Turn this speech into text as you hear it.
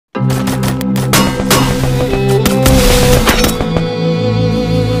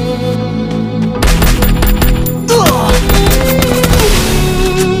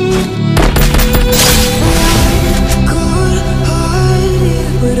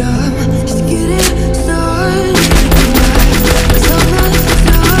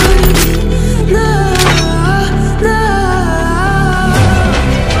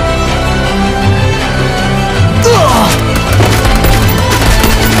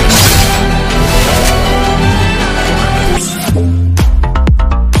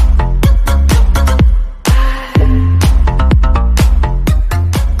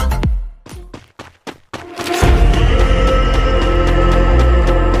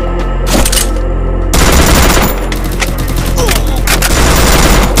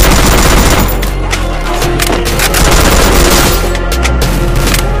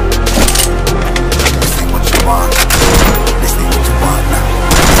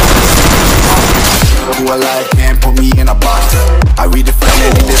alive, can't put me in a box. I redefine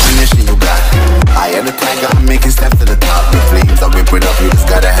any definition you got. I am the tiger, I'm making steps to the top. The flames, I whip it up, you just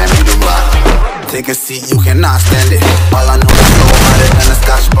gotta hand me the rock. Take a seat, you cannot stand it. All I know is so harder than a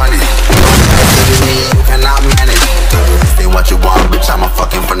Scotch bunny. Better than me, you cannot manage. Say what you want, bitch, I'm a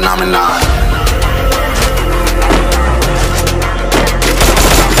fucking phenomenon.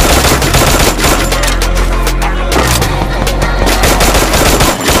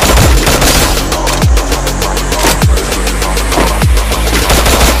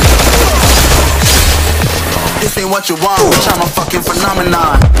 This ain't what you want, bitch, I'm a fucking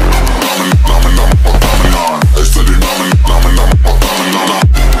phenomenon.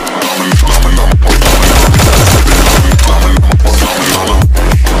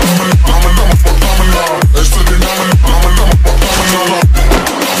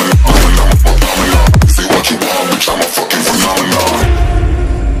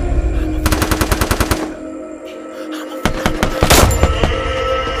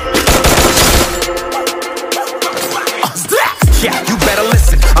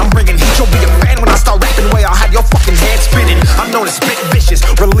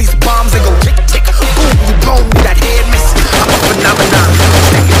 Release bombs and go tick tick, boom, you blow me, that head miss. I'm a phenomenon,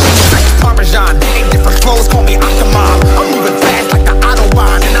 stacking cheese like Parmesan. Ain't different flows, call me Octomom. I'm moving fast like the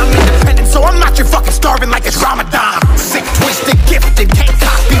Autobahn, and I'm independent, so I'm not your fucking starving like it's Ramadan. Sick, twisted, gifted, can't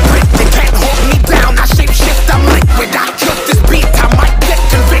copy, printed, can't hold me down. I shape shift, I'm liquid. I kill this beat, I might get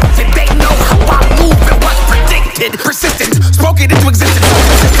convicted. They know how I move and what's predicted. Persistent, spoken into existence.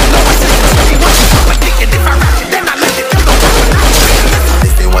 No assistance, see what you call addicted. If I rap it, then I let it.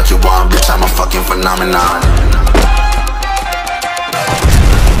 What you want, bitch, I'm a fucking phenomenon.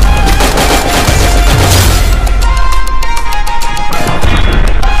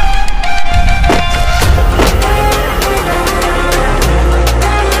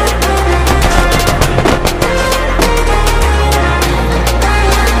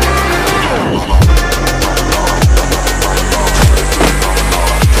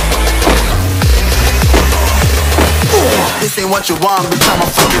 This ain't what you want, bitch, I'm a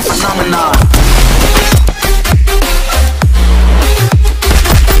fucking phenomenon.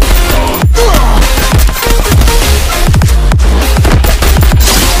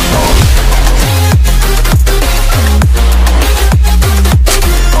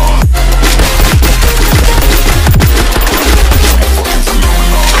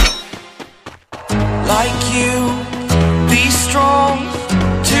 Like you, be strong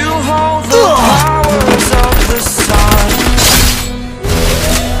to hold the powers of the sun.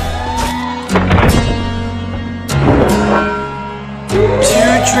 To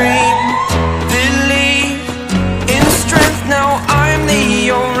dream, believe in strength. Now I'm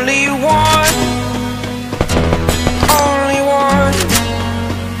the only one, only one.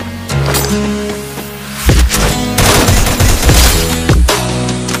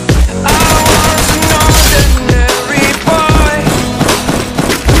 I was an ordinary boy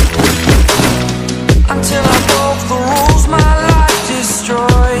until I broke the rules. My life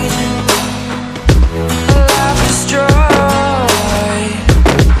destroyed, life destroyed.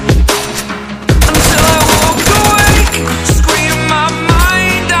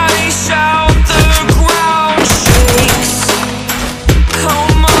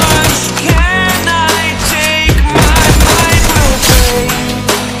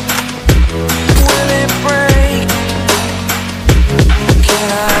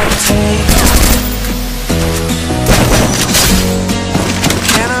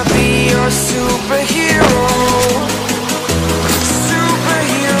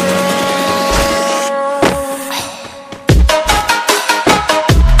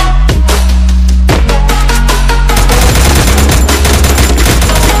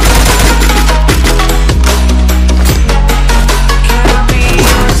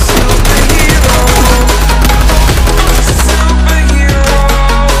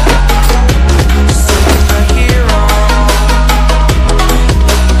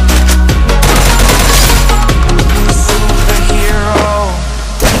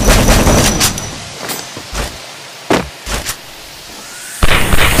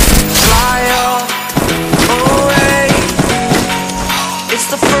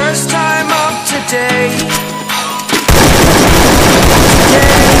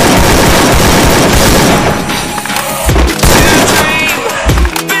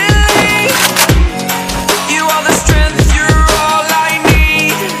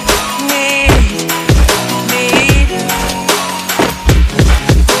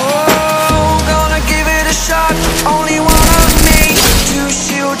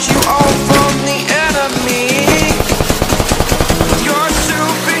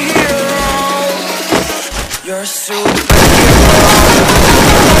 your superhero.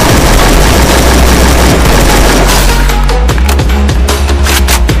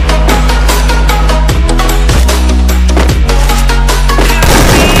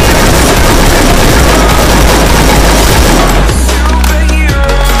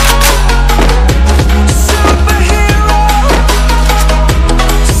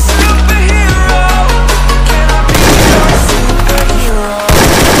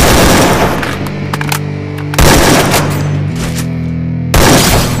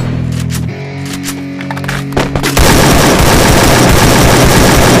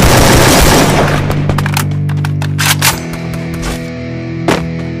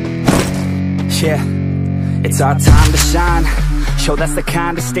 Yeah, it's our time to shine. Show that's the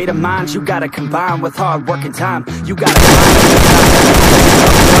kind of state of mind you gotta combine with hard work and time. You gotta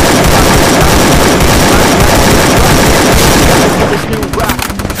this new rock.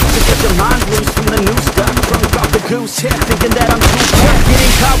 Just get your mind loose from the new stuff. Drunk off the goose, yeah, thinking that I'm too tough.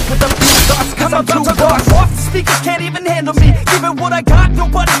 Getting caught with a few thoughts, cause I'm too boss. Off the speakers can't even handle me. Giving what I got,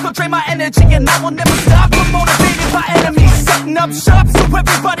 nobody's gonna drain my energy. And I will never stop, I'm motivated by enemies. Setting up shop so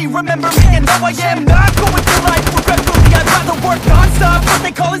everybody remember me. And though I am not going through life regretfully, I'd rather work non-stop, what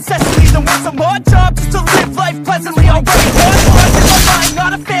they call incessantly, than work some odd job just to live life pleasantly. Already got lost in my mind,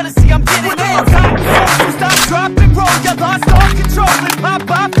 not a fantasy, I'm getting on top. So stop, drop, and roll, you lost all control. And pop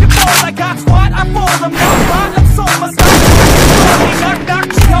off your ball, I got squat, I fall. I'm not hot, I'm sold, my stop. Knock, knock,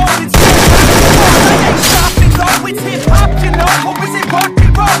 you home, it's shit. I ain't stopping, though, it's hip-hop, you know. Or is it rock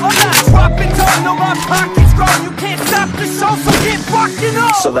and roll? I'm not dropping, don't know my pocket's grown. You can't stop the show, so get rockin'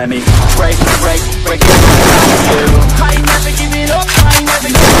 on. So let me break it down for you. I ain't never giving up, I ain't never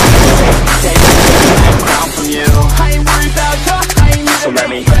giving up. Take that crown from you. I ain't worried about you, I ain't never. So let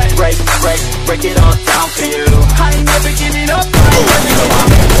me break it all down for you. I ain't never giving up, I ain't never giving up.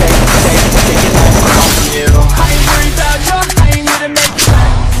 Taking that crown from you. I ain't worried about you, I ain't never make it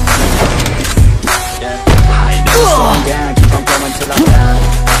back. Yeah, I ain't never slowing down, keep on going till I'm down.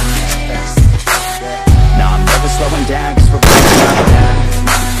 No, I'm never slowing down, cause we're running out of time.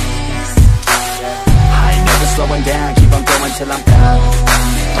 I ain't never slowing down, keep on going till I'm down.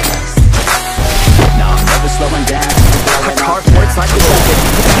 No, I'm never slowing down, I carve words like a weapon.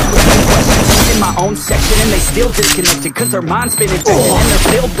 In my own section and they still disconnected, cause their mind's been infected. And they're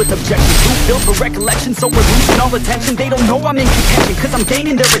filled with objections, too filled for recollection. So we're losing all attention, they don't know I'm in contention. Cause I'm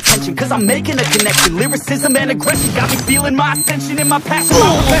gaining their attention, cause I'm making a connection. Lyricism and aggression got me feeling my ascension. In my passion,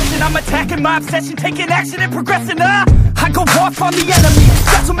 my profession, I'm attacking my obsession. Taking action and progressing, I go off on the enemy,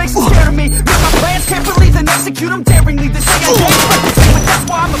 that's what makes them scared of me. Make my plans carefully, then execute them daringly. They say I can't represent, but that's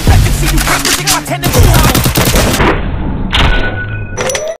why I'm effective. See, you can't predict my tendencies.